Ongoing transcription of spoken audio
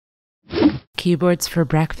Keyboards for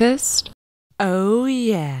breakfast? Oh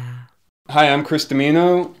yeah. Hi, I'm Chris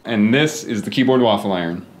Dimino, and this is the Keyboard Waffle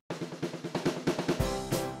Iron.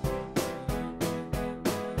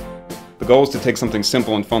 The goal is to take something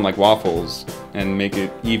simple and fun like waffles and make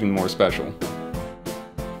it even more special.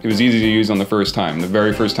 It was easy to use on the first time. The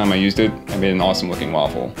very first time I used it, I made an awesome looking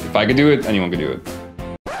waffle. If I could do it, anyone could do it.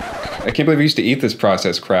 I can't believe I used to eat this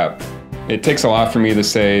processed crap. It takes a lot for me to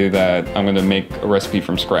say that I'm going to make a recipe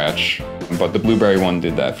from scratch, but the blueberry one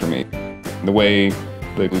did that for me. The way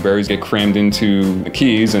the blueberries get crammed into the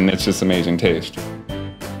keys, and it's just amazing taste.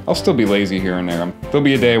 I'll still be lazy here and there. There'll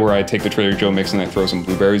be a day where I take the Trader Joe mix and I throw some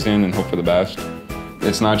blueberries in and hope for the best.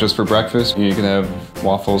 It's not just for breakfast. You can have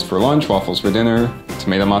waffles for lunch, waffles for dinner,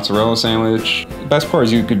 tomato mozzarella sandwich. The best part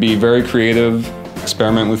is you could be very creative,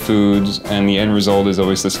 experiment with foods, and the end result is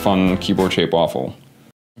always this fun keyboard-shaped waffle.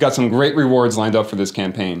 We've got some great rewards lined up for this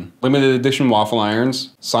campaign. Limited edition waffle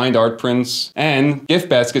irons, signed art prints, and gift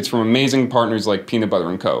baskets from amazing partners like Peanut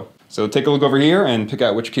Butter & Co. So take a look over here and pick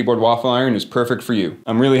out which keyboard waffle iron is perfect for you.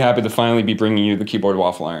 I'm really happy to finally be bringing you the Keyboard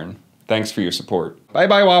Waffle Iron. Thanks for your support. Bye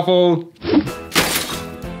bye, waffle!